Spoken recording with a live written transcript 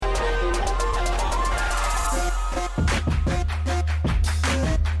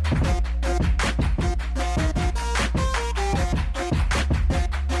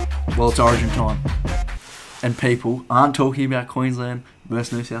Well, it's Origin time. And people aren't talking about Queensland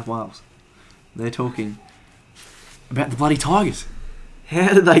versus New South Wales. They're talking about the bloody Tigers.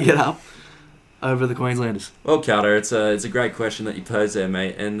 How did they get up over the Queenslanders? Well, Carter, it's a great question that you posed there,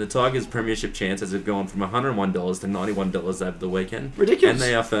 mate. And the Tigers' premiership chances have gone from $101 to $91 over the weekend. Ridiculous. And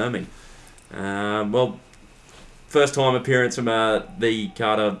they are firming. First time appearance from the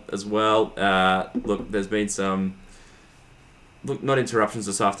Carter as well. Look, there's been some... Look, not interruptions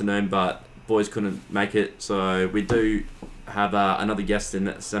this afternoon, but boys couldn't make it. So we do have another guest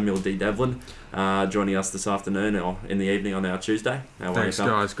in Samuel D. Devlin joining us this afternoon or in the evening on our Tuesday. Thanks,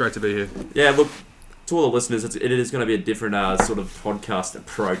 guys. Great to be here. Yeah, look, to all the listeners, it is going to be a different sort of podcast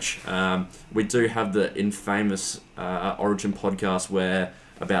approach. We do have the infamous Origin podcast where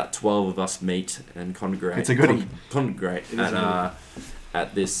about 12 of us meet and congregate. It's a goodie. Congregate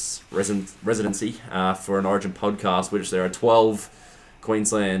at this residency for an Origin podcast, which there are 12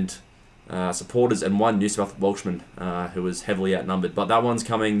 Queensland supporters and one New South Welshman who was heavily outnumbered. But that one's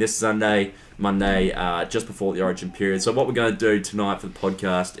coming this Sunday, Monday, just before the Origin period. So what we're going to do tonight for the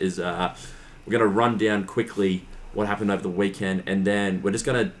podcast is we're going to run down quickly what happened over the weekend, and then we're just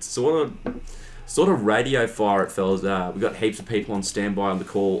going to sort of radio fire it, fellas. We've got heaps of people on standby on the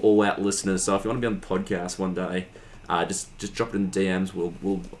call, all out listeners. So if you want to be on the podcast one day, just drop it in DMs.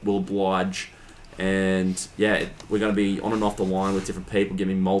 We'll oblige. And yeah, we're going to be on and off the line with different people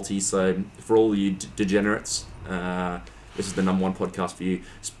giving multis. So for all you degenerates, this is the number one podcast for you.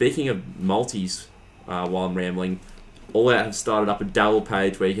 Speaking of multis, while I'm rambling, All Out have started up a double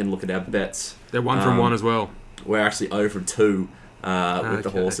page where you can look at our bets. They're 1 from 1 as well. We're actually 0 from 2 with the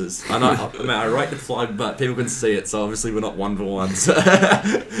horses. I know, I rate the flag, but people can see it, so obviously we're not 1 for 1.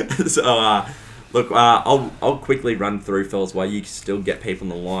 Look, I'll quickly run through, fellas, while you still get people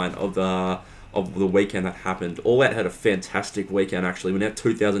on the line of the weekend that happened. All Out had a fantastic weekend, actually. We're now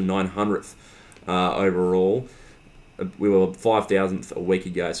 2,900th overall. We were 5,000th a week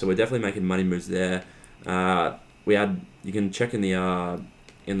ago, so we're definitely making money moves there. You can check in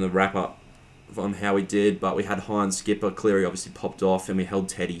the wrap up on how we did, but we had Hines skipper. Cleary obviously popped off, and we held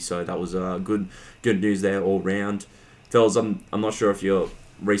Teddy, so that was good news there all round. Fellas, I'm not sure if you're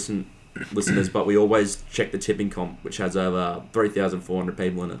recent listeners, but we always check the tipping comp, which has over 3,400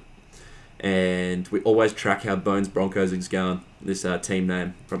 people in it. And we always track how Bones Broncos is going, this team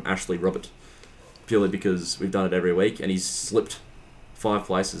name from Ashley Robert, purely because we've done it every week, and he's slipped 5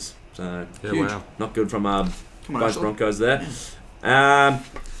 places. So yeah, huge. wow. Not good from Bones Broncos there. And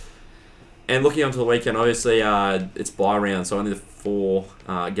looking onto the weekend, obviously it's bye round, so only the 4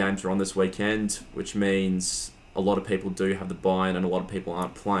 games are on this weekend, which means a lot of people do have the bye and a lot of people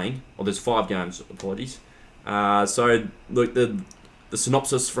aren't playing. Well, there's 5 games, apologies. So look, the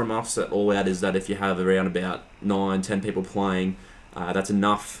synopsis from us at All Out is that if you have around about 9-10 people playing, that's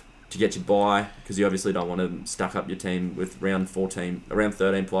enough to get you by, because you obviously don't want to stack up your team with around 13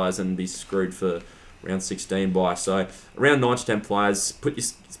 players and be screwed for round 16 by. So around 9 to 10 players, put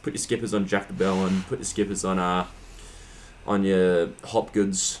your skippers on Jack the Bell and put your skippers on your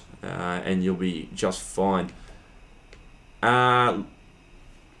Hopgoods, and you'll be just fine.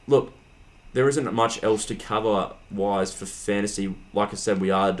 Look, there isn't much else to cover wise for fantasy. Like I said,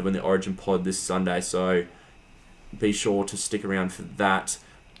 we are doing the Origin pod this Sunday, so be sure to stick around for that.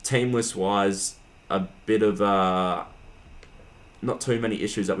 Team list wise, a bit of not too many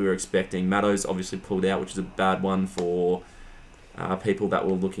issues that we were expecting. Maddo's obviously pulled out, which is a bad one for people that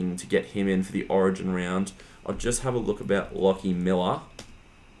were looking to get him in for the Origin round. I'll just have a look about Lockie Miller.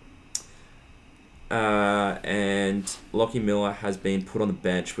 And Lockie Miller has been put on the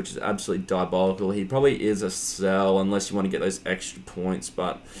bench, which is absolutely diabolical. He probably is a sell unless you want to get those extra points.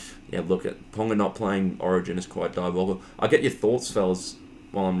 But yeah, look, at Ponga not playing Origin is quite diabolical. I'll get your thoughts, fellas,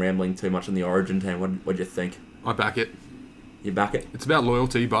 while I'm rambling too much on the Origin team. What do you think? I back it. You back it? It's about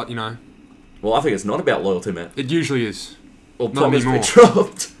loyalty, but, you know. Well, I think it's not about loyalty, man. It usually is. Well, not anymore.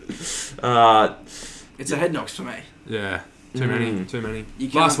 dropped. It's a head knocks for me. Yeah. Too many.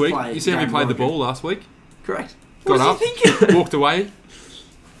 Last week, you see how he played the ball last week? Correct. Got What up, was he thinking? walked away.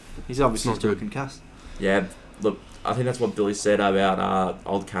 He's obviously Not still good. concussed. Yeah, look, I think that's what Billy said about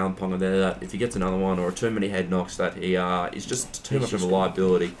old Callum Ponga there, that if he gets another one or too many head knocks, that he is just too much of a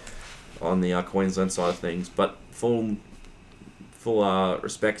liability on the Queensland side of things. But full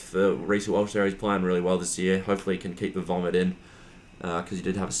respect for Reece Walsh there. He's playing really well this year. Hopefully he can keep the vomit in, because he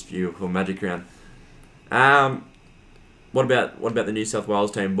did have a spew for Magic Round. What about the New South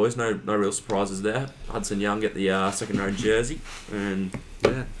Wales team, boys? No real surprises there. Hudson Young get the second round jersey, and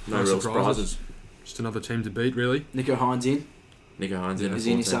Yeah. no real surprises. Just another team to beat, really. Nico Hines in. Nico Hines in. Is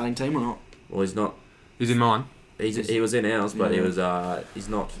he in your starting team or not? Well, he's not. He's in mine. he was in ours, but he's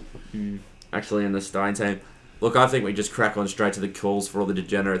not actually in the starting team. Look, I think we just crack on straight to the calls for all the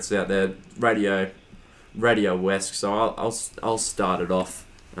degenerates out there. Radio West. So I'll start it off.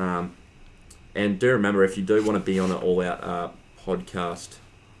 And do remember, if you do want to be on an all-out podcast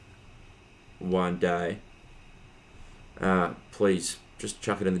one day, please just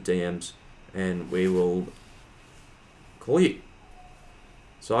chuck it in the DMs, and we will call you.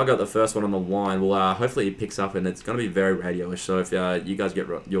 So I got the first one on the line. Well, hopefully it picks up, and it's going to be very radio-ish. So if you guys get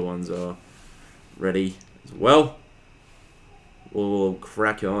your ones ready as well, we'll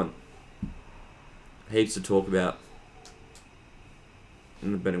crack on. Heaps to talk about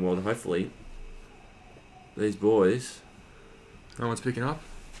in the betting world. Hopefully, these boys. No one's picking up.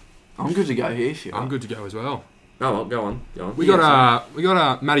 I'm good to go here. Sure. I'm good to go as well. Oh, well, go on. We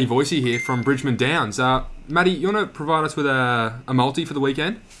got Matty Voicey here from Bridgman Downs. Matty, you want to provide us with a multi for the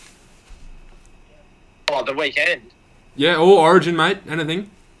weekend? Oh, the weekend? Yeah, or Origin, mate. Anything?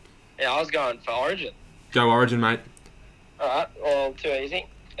 Yeah, I was going for Origin. Go Origin, mate. Alright, well, too easy.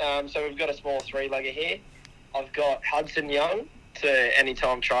 So we've got a small three-legger here. I've got Hudson Young to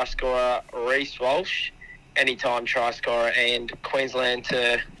anytime try scorer, Reece Walsh, anytime try scorer, and Queensland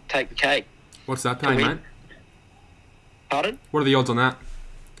to take the cake. What's that paying, mate? Pardon? What are the odds on that?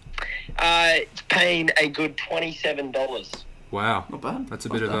 It's paying a good $27. Wow, Not bad. that's a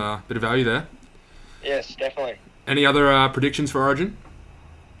bit of value there. Yes, definitely. Any other predictions for Origin?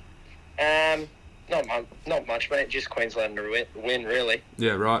 Not much, mate. Just Queensland to win, really.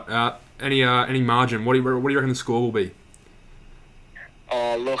 Yeah, right. Any margin? What do you reckon the score will be?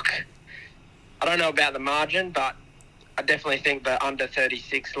 Oh, look, I don't know about the margin, but I definitely think the under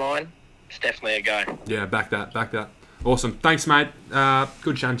 36 line is definitely a go. Yeah, back that. Awesome. Thanks, mate.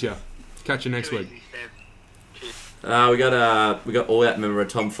 Good chatting to you. Catch you next week. We got all out member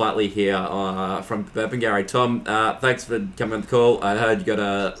Tom Flatley here from Burpengary. Tom, thanks for coming on the call. I heard you got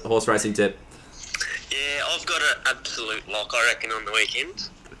a horse racing tip. Yeah, I've got an absolute lock, I reckon, on the weekend.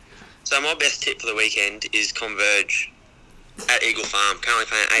 So my best tip for the weekend is Converge at Eagle Farm, currently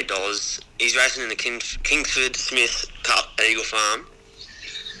paying $8. He's racing in the Kingsford Smith Cup at Eagle Farm.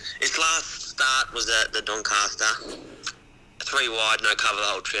 His last start was at the Doncaster. 3 wide, no cover the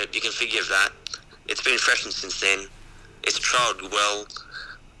whole trip. You can forgive that. It's been freshened since then. It's trialled well.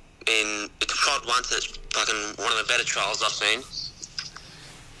 It's trialled once, and it's fucking one of the better trials I've seen.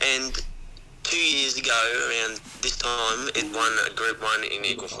 And 2 years ago, around this time, it won a Group 1 in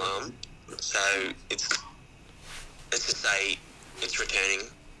Eagle Farm. So let's just say it's returning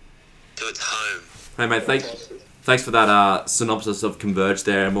to its home. Hey, mate, thanks for that synopsis of Converge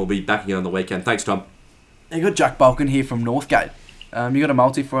there, and we'll be back again on the weekend. Thanks, Tom. You got Jack Balkin here from Northgate. You got a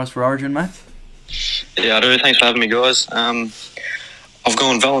multi for us for Origin, mate? Yeah, I do. Thanks for having me, guys. I've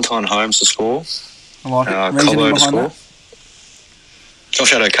gone Valentine Holmes to score. I like it. Cobbo Reasoning to behind score. that?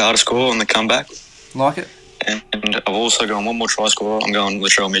 Josh Addo-Carr to score on the comeback. Like it. And I've also gone one more try scorer. I'm going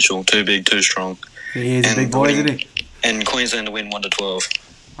Latrell Mitchell. Too big, too strong. He is a big boy, isn't he? And Queensland to win 1-12.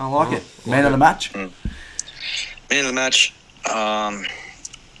 I like it. Man of the match. Man of the match. I'm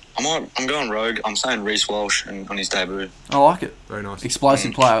going rogue. I'm saying Reece Walsh on his debut. I like it. Very nice.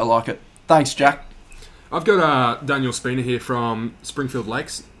 Explosive player. I like it. Thanks, Jack. I've got Daniel Spina here from Springfield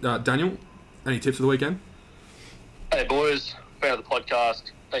Lakes. Daniel, any tips for the weekend? Hey boys, fan of the podcast.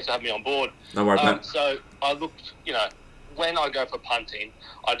 Thanks for having me on board. No worries, mate. So I looked, when I go for punting,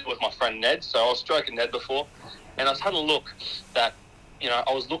 I do it with my friend Ned. So I was stroking Ned before, and I was having a look that,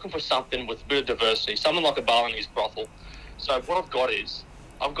 I was looking for something with a bit of diversity, something like a Balinese brothel. So what I've got is,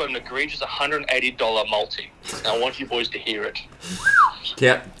 I've got an egregious $180 multi. And I want you boys to hear it.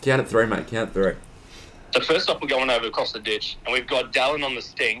 Count it through, mate. Count through. So first up, we're going over across the ditch, and we've got Dallin on the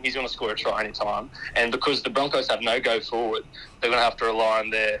sting. He's going to score a try anytime. And because the Broncos have no go forward, they're going to have to rely on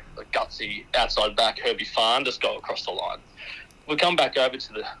their gutsy outside back, Herbie Farn, to go across the line. We come back over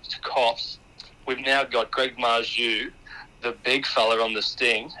to Coffs. We've now got Greg Marju, the big fella on the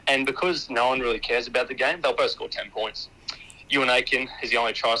sting. And because no one really cares about the game, they'll both score 10 points. Ewan Aiken is the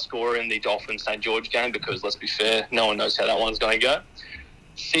only try scorer in the Dolphins-St. George game because, let's be fair, no one knows how that one's going to go.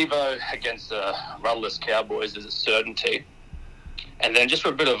 Sivo against the rudderless Cowboys is a certainty. And then just for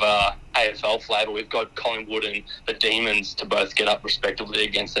a bit of AFL flavour, we've got Collingwood and the Demons to both get up respectively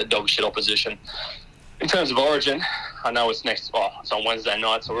against their dog shit opposition. In terms of Origin, I know it's it's on Wednesday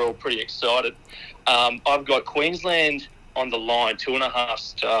night, so we're all pretty excited. I've got Queensland on the line, 2.5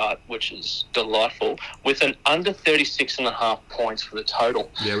 start, which is delightful, with an under 36.5 points for the total.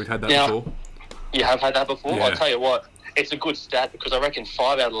 Yeah, we've had that Now, before. You have had that before? Yeah. I'll tell you what, it's a good stat because I reckon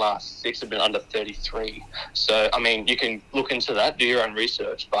 5 out of the last 6 have been under 33. So, you can look into that, do your own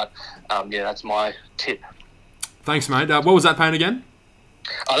research, but, that's my tip. Thanks, mate. What was that paying again?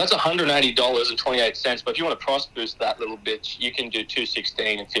 That's $180.28. But if you want to price boost that little bitch, you can do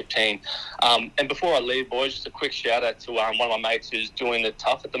 $216 and $15. And before I leave, boys, just a quick shout out to one of my mates who's doing the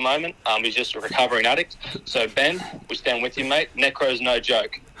tough at the moment. He's just a recovering addict. So Ben, we stand with you, mate. Necro's no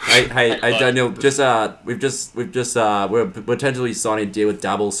joke. Hey, Daniel. We're potentially signing a deal with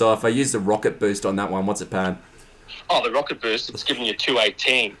Dabble. So if I use the rocket boost on that one, what's it paying? Oh, the rocket boost, it's giving you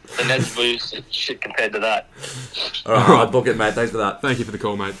 218. The net boost is shit compared to that. All right, I'll book it, mate. Thanks for that. Thank you for the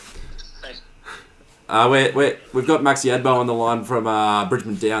call, mate. Thanks. We've got Maxi Edbo on the line from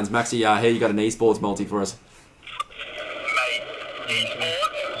Bridgman Downs. Maxi, here you got an esports multi for us. Mate,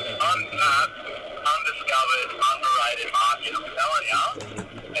 esports, undiscovered, underrated market. I'm telling you,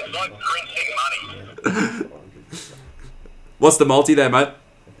 it's like printing money. What's the multi there, mate?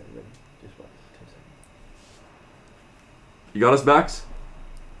 You got us, Max?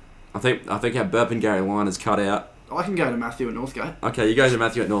 I think our Burp and Gary line is cut out. I can go to Matthew at Northgate. Okay, you go to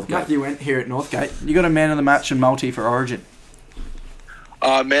Matthew at Northgate. Matthew went here at Northgate. You got a man of the match and multi for Origin.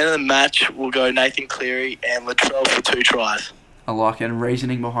 Man of the match will go Nathan Cleary and Latrell for 2 tries. I like it. And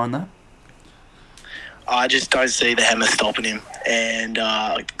reasoning behind that? I just don't see the hammer stopping him. And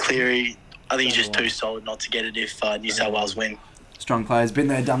Cleary, I think he's just too solid not to get it if New South Wales win. Strong players. Been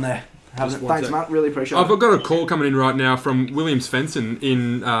there, done there. Thanks, Matt. Really appreciate it. I've got a call coming in right now from William Svensson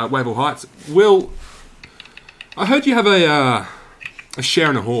in Wavell Heights. Will, I heard you have a share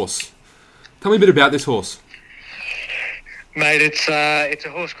in a horse. Tell me a bit about this horse. Mate, it's a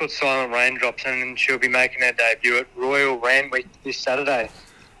horse called Silent Raindrops, and she'll be making her debut at Royal Randwick this Saturday.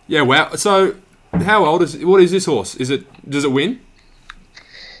 Yeah, wow. So, what is this horse? Does it win?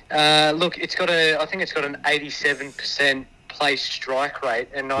 Look, I think it's got an 87% place strike rate,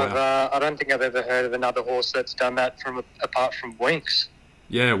 and Wow. I don't think I've ever heard of another horse that's done that apart from Winks.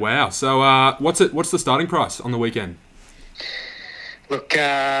 Yeah, wow. So, what's the starting price on the weekend? Look,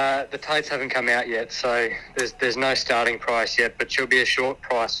 the Tates haven't come out yet, so there's no starting price yet, but she'll be a short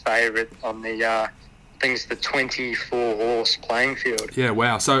price favourite on the I think it's the 24 horse playing field. Yeah,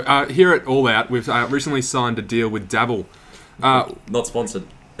 wow. So here at All Out, we've recently signed a deal with Dabble. Not sponsored.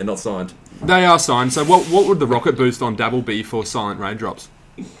 They're not signed. They are signed. So what would the rocket boost on Dabble be for Silent Raindrops?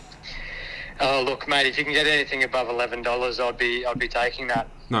 Oh, look, mate, if you can get anything above $11, I'd be taking that.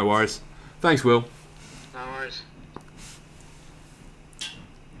 No worries. Thanks, Will. No worries.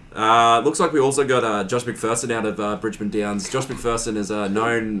 Looks like we also got Josh McPherson out of Bridgman Downs. Josh McPherson is a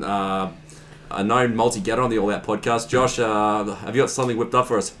known multi-getter on the All Out podcast. Josh, have you got something whipped up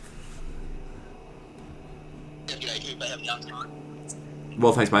for us?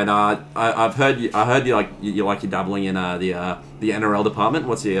 Well, thanks, mate. I heard you like you're dabbling in the NRL department.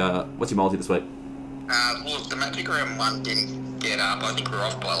 What's your multi this week? Look, the Magic Round 1 didn't get up. I think we're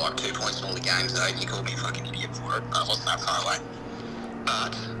off by like 2 points in all the games, so you called me a fucking idiot for it. I wasn't that far away.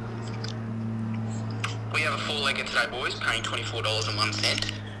 But we have a 4-legger today, boys, paying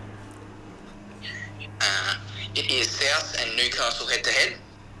 $24.01. It is South and Newcastle head-to-head.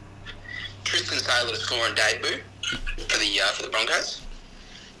 Tristan Saylor to score on debut for the Broncos.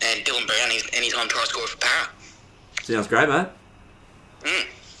 And Dylan Brown is anytime try scorer for Para. Sounds great, mate.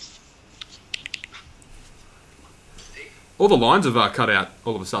 All the lines have cut out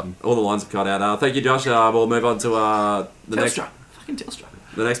all of a sudden. All the lines have cut out. Thank you, Josh. We'll move on to the next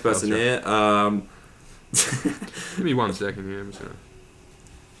person here. Give me 1 second here.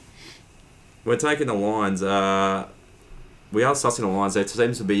 We're taking the lines. We are sussing the lines. There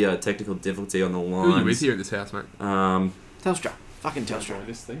seems to be a technical difficulty on the lines. Who are you with here at this house, mate? Telstra. Fucking Telstra.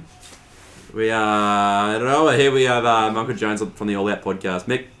 This thing. We I don't know. Here we have Uncle Jones from the All Out podcast.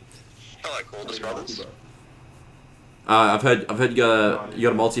 Mick. Hello, Corders brothers. I've heard you got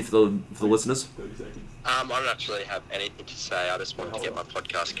a multi for the listeners. I don't actually have anything to say. I just wanted to get my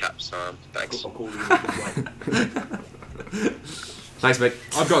podcast cap, so thanks. Thanks, Mick.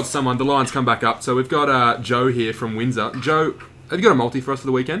 I've got someone. The lines come back up. So we've got Joe here from Windsor. Joe, have you got a multi for us for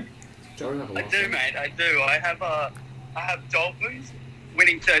the weekend? I do, mate. I do. I have Dolphins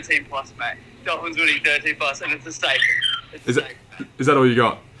winning 13 plus, mate. Dolphins winning 13 plus, and it's a statement. Is that all you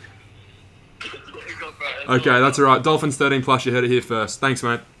got? Okay, that's all right. Dolphins 13 plus. You heard it here first. Thanks,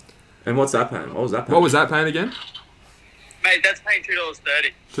 mate. And what's that paying? What was that paying? What was that paying again? Mate, that's paying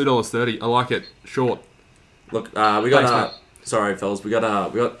 $2.30. $2.30. I like it. Short. Look, we got. Thanks, sorry, fellas. We got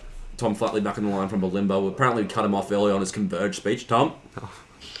Tom Flatley back on the line from Balimba. Apparently, we cut him off early on his Converge speech. Tom.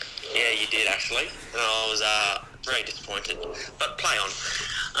 Yeah, you did actually. And I was very disappointed. But play on.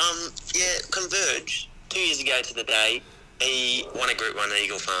 Yeah, Converge. 2 years ago to the day, he won a Group 1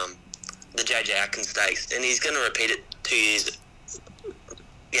 Eagle Farm, the JJ Atkins Stakes, and he's going to repeat it 2 years.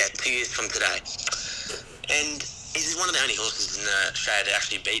 Yeah, 2 years from today. And he's one of the only horses in Australia to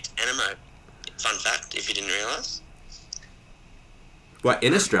actually beat Animo. Fun fact, if you didn't realise. What,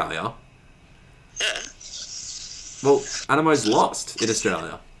 in Australia? Yeah. Well, Animo's lost in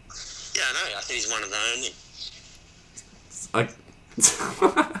Australia. Yeah, I know. I think he's one of the only.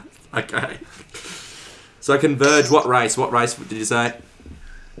 Okay. So Converge, what race? What race did you say?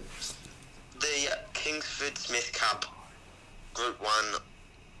 The Kingsford Smith Cup Group 1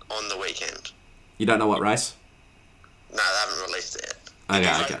 on the weekend. You don't know what race? No, they haven't released it yet.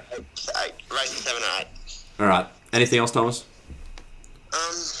 Okay. Race 7 or 8. All right. Anything else, Thomas?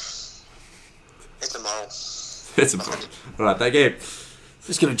 It's a moral. It's important. All right, thank you.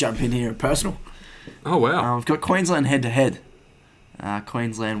 Just going to jump in here and personal. Oh, wow. I've got Queensland head-to-head.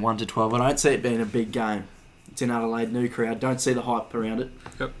 Queensland 1-12. I don't see it being a big game. It's in Adelaide, new crowd. Don't see the hype around it.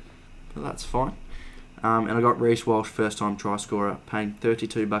 Yep. But that's fine. And I got Reece Walsh, first-time try scorer, paying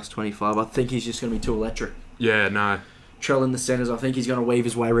 $32.25. I think he's just going to be too electric. Yeah, no. Trell in the centres. I think he's going to weave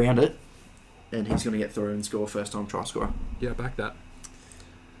his way around it. And he's going to get through and score first-time try scorer. Yeah, I back that.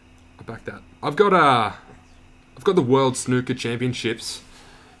 I've got the World Snooker Championships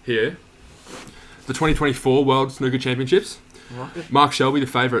here. The 2024 World Snooker Championships. Right. Mark Shelby, the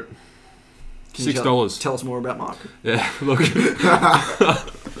favourite. $6. Tell us more about Mark. Yeah, look.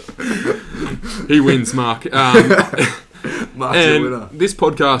 He wins, Mark. Mark's a and winner. this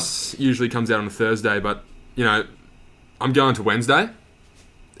podcast usually comes out on a Thursday, but, you know, I'm going to Wednesday,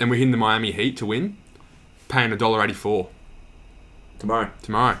 and we're hitting the Miami Heat to win, paying $1.84. Tomorrow.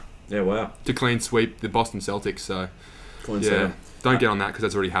 Yeah, wow. To clean sweep the Boston Celtics, so... Clean yeah, sweep. don't get on that because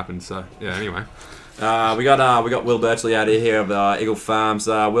that's already happened, so, yeah, anyway. We got Will Birchley out here of Eagle Farms.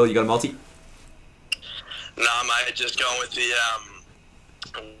 Will, you got a multi? Nah, mate, just going with the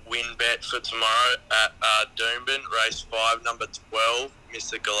win bet for tomorrow at Doomben, race 5, number 12,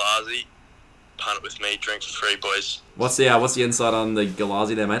 Mr. Galazi. Punt it with me, drink for free, boys. What's the insight on the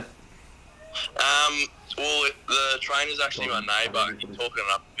Galazi there, mate? Well, the trainer's actually my neighbour. He's talking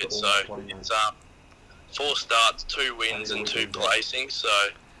it up a bit, so it's 4 starts, 2 wins and 2 placings, so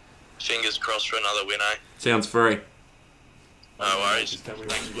fingers crossed for another win, eh? Sounds free. No worries. It's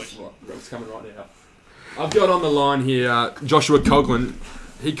coming right now. I've got on the line here Joshua Coughlin.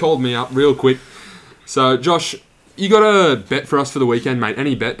 He called me up real quick. So, Josh, you got a bet for us for the weekend, mate?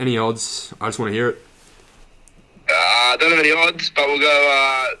 Any bet, any odds? I just want to hear it. I don't have any odds, but we'll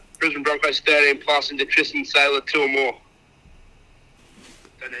go Brisbane Broncos 13 plus into Tristan Sailor 2 or more.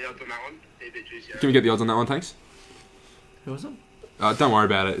 Don't need odds on that one. Be a bit juicier. Can we get the odds on that one, thanks? Who was it? Don't worry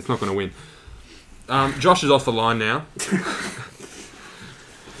about it. It's not going to win. Josh is off the line now.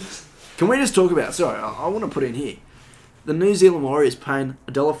 Can we just talk about... Sorry, I want to put in here. The New Zealand Warriors paying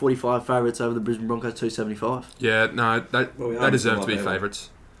 $1.45 favourites over the Brisbane Broncos $2.75. Yeah, no, they deserve to be favourites.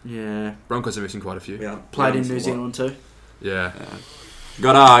 Yeah. Broncos are missing quite a few. Yeah. Played in New Zealand too. Yeah.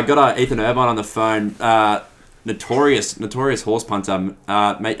 Got Ethan Irvine on the phone. Notorious horse punter.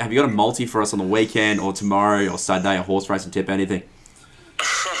 Mate, have you got a multi for us on the weekend or tomorrow or Saturday, a horse racing tip, anything?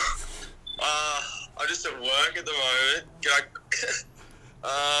 I'm just at work at the moment.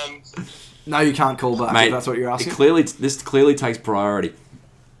 No, you can't call back, Mate, if that's what you're asking. This clearly takes priority.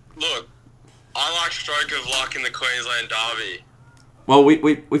 Look, I like stroke of luck in the Queensland Derby. Well,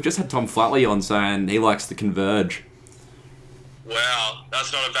 we've just had Tom Flatley on saying he likes the Converge. Wow,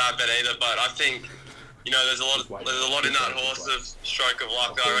 that's not a bad bet either. But I think, you know, there's a lot in that horse of stroke of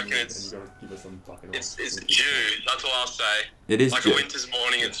luck. I reckon it's due. That's what I'll say. It is like due. a winter's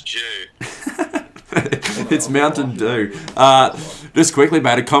morning. It's due. It's Mountain Dew. Just quickly,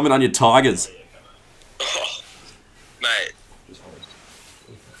 mate, a comment on your Tigers. Oh, mate,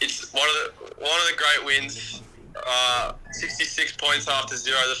 it's one of the great wins. 66 points after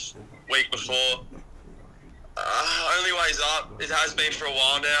 0 the week before. Only ways up. It has been for a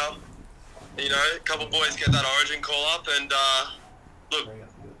while now. You know, a couple boys get that Origin call up, and look,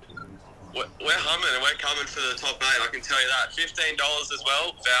 we're humming and we're coming for the top 8. I can tell you that. $15 as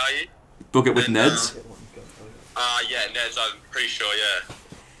well, value. Book it with Neds. Yeah, Neds. I'm pretty sure. Yeah.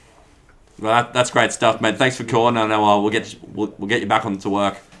 Well, that's great stuff, mate. Thanks for calling. I know we'll get you back on to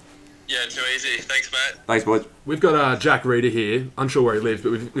work. Yeah, too easy. Thanks, mate. Thanks, boys. We've got Jack Reeder here. Unsure where he lives,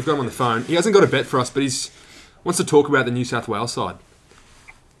 but we've got him on the phone. He hasn't got a bet for us, but he's wants to talk about the New South Wales side.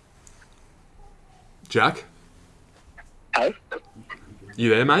 Jack? Hello? You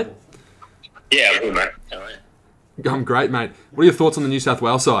there, mate? Yeah, I'm good, mate. How are you? I'm great, mate. What are your thoughts on the New South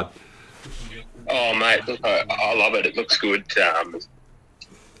Wales side? Oh, mate, look, I love it. It looks good.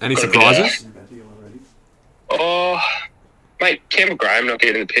 Any surprises? Oh, mate, Campbell Graham not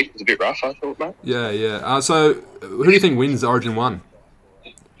getting the pick was a bit rough, I thought, mate. Yeah. So, who do you think wins Origin 1?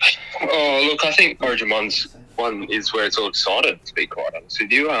 Oh, look, I think Origin one is where it's all decided, to be quite honest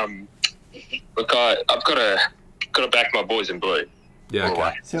with you. Look, I've got to back my boys in blue. Yeah,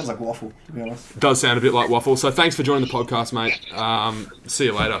 okay. Sounds like waffle, to be honest. Does sound a bit like waffle. So thanks for joining the podcast, mate. See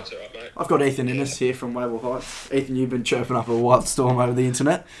you later. That's all right, mate. I've got Ethan Innes here from Wavell Heights. Ethan, you've been chirping up a wild storm over the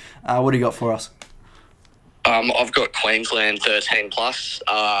internet. What do you got for us? I've got Queensland 13 plus.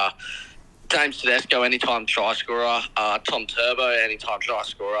 James Tedesco, anytime try scorer. Tom Turbo, anytime try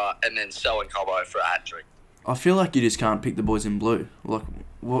scorer, and then Selwyn Cobbo for a hat trick. I feel like you just can't pick the boys in blue. Like,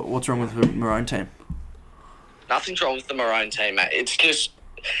 what's wrong with the Maroon team? Nothing's wrong with the Maroon team, mate. It's just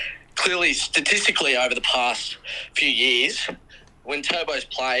clearly, statistically, over the past few years, when Turbo's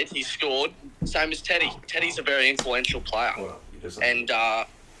played, he's scored. Same as Teddy. Teddy's a very influential player. And,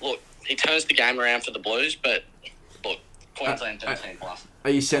 look, he turns the game around for the Blues, but, look, Queensland 13 plus. Are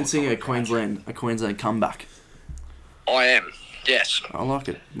you sensing a Queensland comeback? I am, yes. I like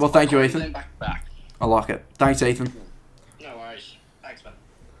it. Well, thank you, Ethan. Queensland back. I like it. Thanks, Ethan. No worries. Thanks, man.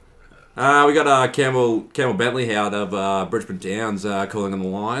 We got Campbell Bentley out of Brisbane Downs calling on the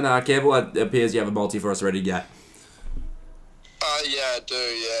line. Campbell, it appears you have a multi for us ready to go. Yeah, I do.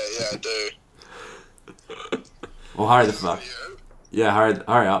 Yeah, I do. Well, hurry the fuck. Yeah,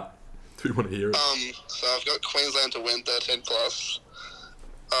 hurry up. Do you want to hear it? So I've got Queensland to win 13 plus.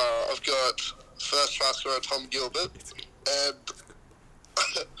 I've got first try scorer Tom Gilbert and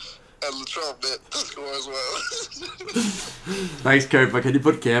Latrell Mitt to score as well. Thanks, Cooper. Can you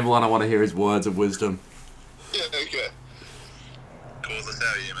put Campbell on? I want to hear his words of wisdom. Yeah, okay. Cool, how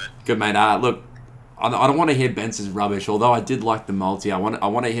are you, mate? Good, mate. Look, I don't want to hear Bence's rubbish, although I did like the multi. I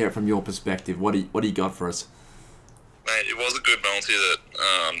want to hear it from your perspective. What do you got for us? Mate, it was a good multi that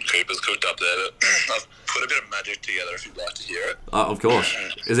Cooper's cooked up there, but I've put a bit of magic together if you'd like to hear it. Of course.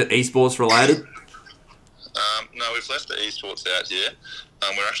 Is it esports related? No, we've left the esports out here.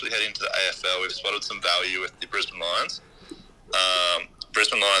 We're actually heading to the AFL. We've spotted some value with the Brisbane Lions.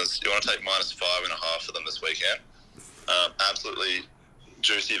 Brisbane Lions, you want to take -5.5 for them this weekend. Absolutely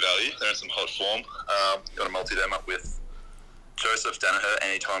juicy value. They're in some hot form. You want to multi them up with Joseph Danaher,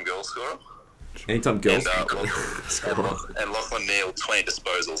 anytime goal scorer. Anytime girls. And Lachlan Neale, 20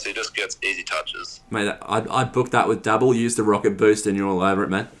 disposals. He just gets easy touches. Mate, I booked that with double. Use the rocket boost and you're all over it,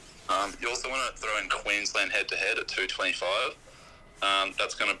 mate. You also want to throw in Queensland head-to-head at 225.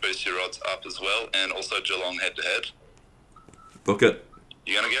 That's going to boost your odds up as well. And also Geelong head-to-head. Book it.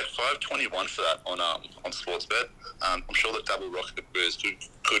 You're going to get 521 for that on Sportsbet. I'm sure the double rocket boost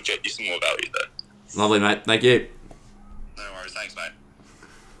could get you some more value there. Lovely, mate. Thank you. No worries. Thanks, mate.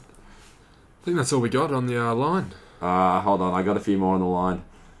 I think that's all we got on the line. Hold on. I got a few more on the line.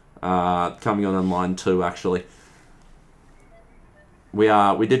 Coming on line 2, actually. We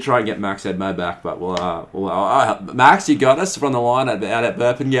did try and get Max Edmo back, but Max, you got us from the line out at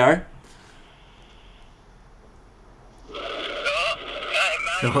Burpengary.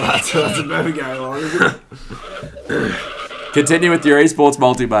 That's a Burpengary line, isn't it? Continue with your esports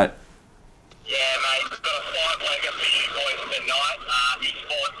multi, mate. Yeah, mate, we've got a 5-legger for you boys tonight.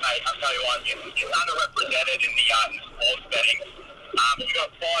 Esports, mate, I'll tell you what, it's underrepresented in the sports betting. We've got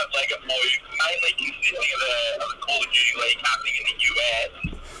 5-legger for you, mainly consisting of the Call of Duty League happening in the US.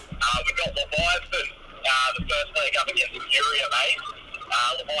 We've got Leviathan, the first leg up against Furia, mate.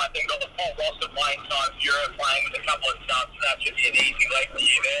 Leviathan got the full roster playing time, Furia playing with a couple of subs, so that should be an easy leg for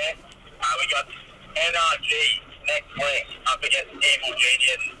you there. We got NRG next week up against Evil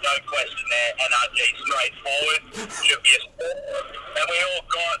Genius, no question there. NRG straightforward, should be a sport. And we all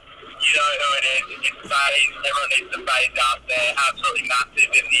got, you know who it is, it's FaZe. Everyone needs to FaZe up. They're absolutely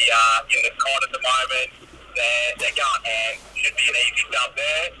massive in the COD at the moment. They're going ham. Should be an easy dub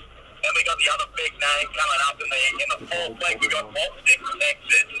there. Then we got the other big name coming up in the fourth leg. We got Optic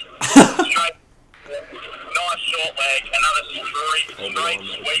Nexus. Straight, nice short leg. Another straight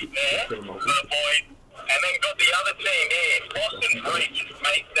sweep there for the boys. And then got the other team here, Boston Breach,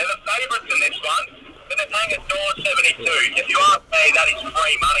 mate. They're the favourites in this one, but they're paying $1.72. If you ask me, that is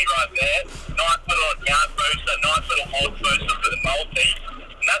free money right there. Nice little account booster, nice little odds booster for the multi.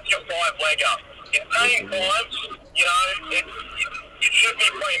 And that's your 5-legger. In paying times, you know, it should be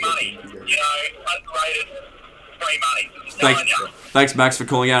free money. You know, underrated free money. Thanks, Max, for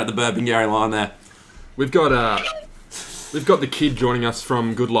calling out at the Burpengary line there. We've got the kid joining us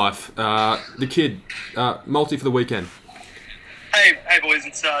from Good Life. The kid, multi for the weekend. Hey boys,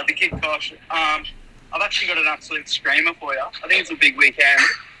 it's the Kid Kosh. I've actually got an absolute screamer for you. I think it's a big weekend.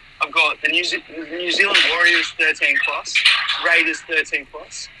 I've got the New Zealand Warriors 13 plus, Raiders 13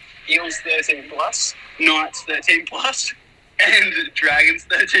 plus, Eels 13 plus, Knights 13 plus, and Dragons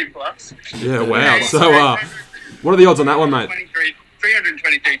 13 plus. Yeah, wow. So, what are the odds on that one, mate?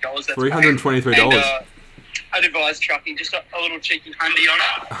 $323. That's $323. paid. And, I'd advise chucking just a little cheeky hundy on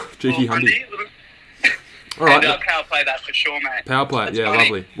it. Cheeky Little hundy. little- All right. And power play that for sure, mate. Power play, That's yeah, funny.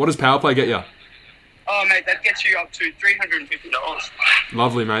 lovely. What does power play get you? Oh, mate, that gets you up to $350.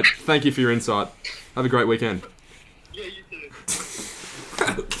 Lovely, mate. Thank you for your insight. Have a great weekend. Yeah, you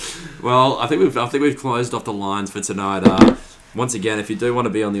too. Well, I think we've closed off the lines for tonight. Once again, if you do want to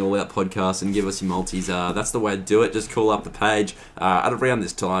be on the All Out podcast and give us your multis, that's the way to do it. Just call up the page at around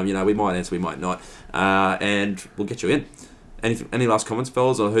this time. You know, we might answer, we might not, and we'll get you in. Any last comments,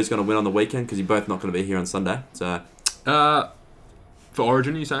 fellas, or who's going to win on the weekend? Because you're both not going to be here on Sunday. So, for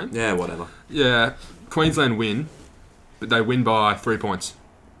Origin, you saying? yeah, whatever. Yeah, Queensland win, but they win by 3 points.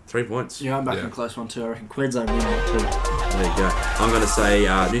 3 points. Yeah, I'm back in a close one too. I reckon Queensland win that too. There you go. I'm going to say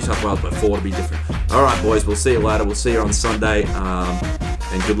New South Wales by 4 to be different. All right, boys. We'll see you later. We'll see you on Sunday.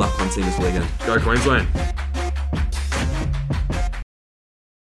 And good luck punting this weekend. Go Queensland.